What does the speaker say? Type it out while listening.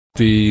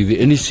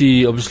the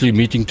NEC obviously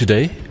meeting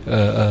today,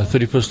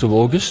 31st of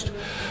August.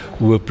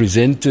 We were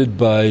presented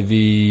by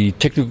the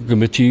Technical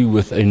Committee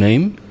with a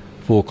name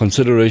for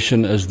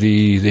consideration as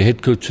the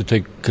head coach to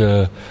take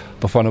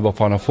Bafana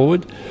Bafana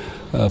forward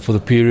for the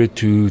period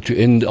to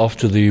end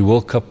after the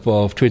World Cup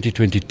of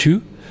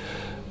 2022.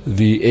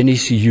 The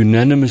NEC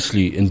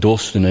unanimously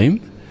endorsed the name,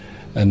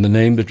 and the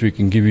name that we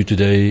can give you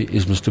today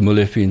is Mr.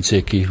 Molefi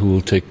Ntseki, who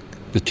will take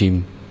the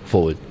team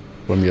forward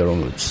from here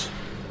onwards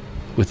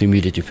with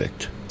immediate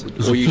effect.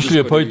 He's officially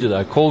appointed.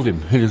 I called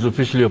him. He is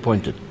officially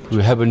appointed.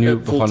 We have a new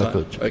Bafana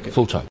coach,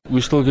 full-time.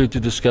 We're still going to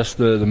discuss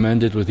the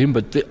mandate with him,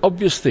 but the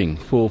obvious thing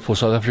for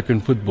South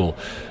African football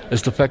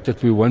is the fact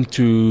that we want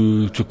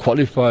to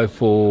qualify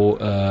for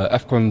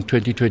AFCON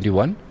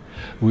 2021.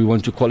 We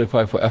want to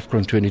qualify for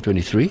AFCON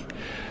 2023,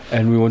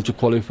 and we want to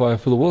qualify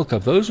for the World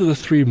Cup. Those are the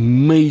three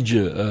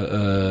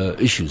major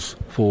issues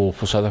for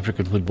South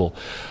African football.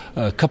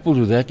 Coupled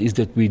with that is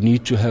that we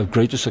need to have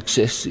greater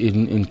success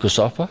in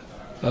COSAFA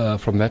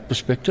from that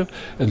perspective,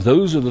 and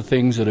those are the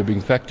things that are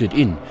being factored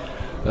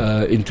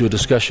into a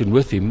discussion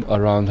with him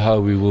around how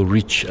we will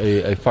reach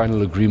a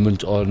final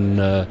agreement on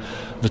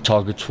the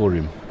targets for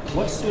him.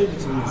 What's swayed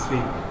in his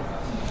favor,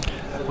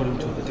 according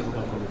to the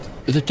Technical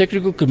Committee? The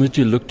Technical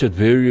Committee looked at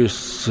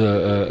various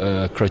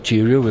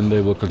criteria when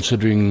they were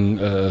considering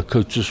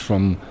coaches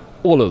from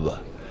all over.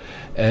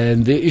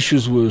 And their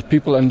issues were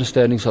people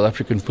understanding South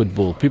African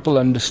football, people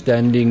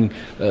understanding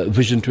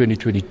Vision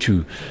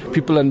 2022,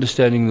 people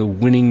understanding the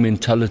winning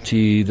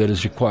mentality that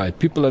is required,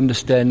 people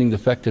understanding the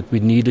fact that we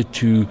needed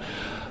to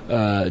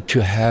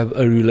have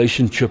a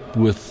relationship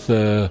with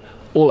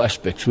all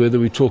aspects, whether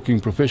we're talking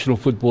professional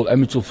football,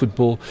 amateur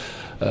football,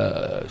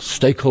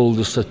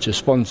 stakeholders such as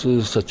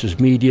sponsors, such as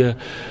media,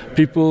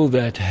 people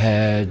that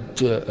had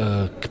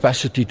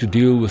capacity to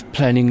deal with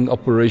planning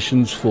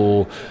operations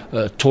for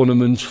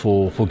tournaments,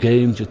 for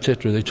games,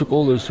 etc. They took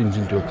all those things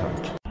into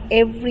account.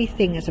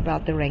 Everything is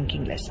about the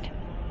ranking list.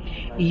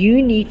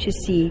 You need to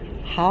see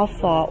how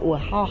far or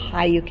how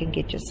high you can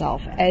get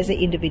yourself as an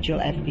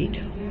individual athlete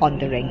on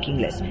the ranking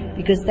list,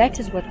 because that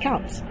is what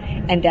counts,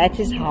 and that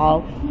is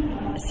how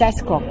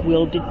SASCOC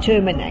will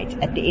determine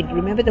at the end.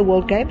 Remember, the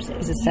World Games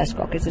is a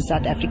SASCOC, it's a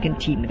South African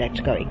team that's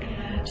going.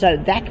 So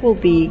that will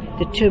be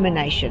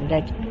determination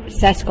that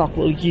SASCOC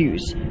will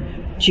use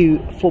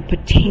for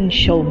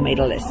potential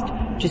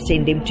medalists to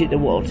send them to the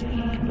Worlds.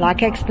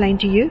 Like I explained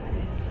to you,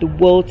 the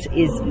Worlds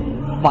is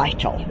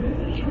vital,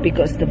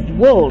 because the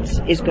Worlds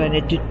is going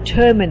to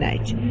determine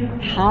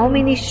how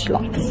many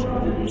slots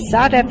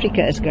South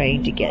Africa is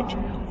going to get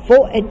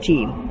for a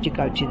team to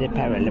go to the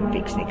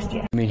Paralympics next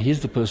year. I mean,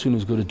 he's the person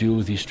who's got to deal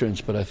with these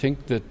strengths, but I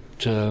think that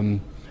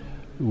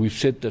we've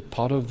said that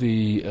part of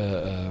the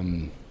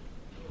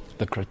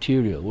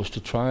criteria was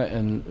to try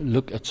and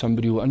look at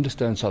somebody who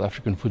understands South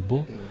African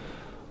football,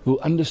 who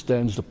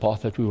understands the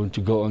path that we want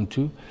to go on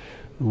to.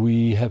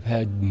 We have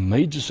had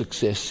major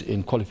success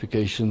in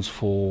qualifications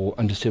for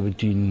under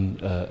 17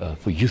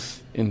 for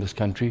youth in this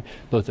country,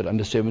 both at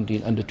under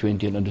 17, under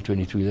 20 and under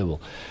 23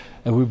 level.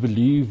 And we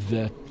believe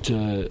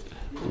that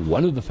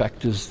one of the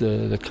factors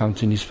that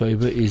counts in his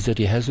favour is that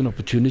he has an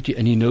opportunity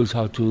and he knows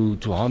how to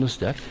harness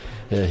that.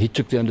 He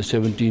took the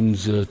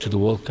under-17s to the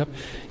World Cup.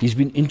 He's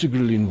been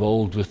integrally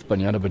involved with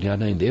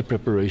Banyana in their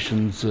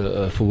preparations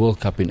for World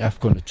Cup in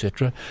AFCON,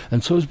 etc.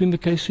 And so has been the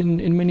case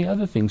in many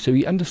other things. So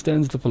he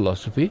understands the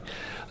philosophy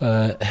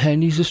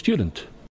and he's a student.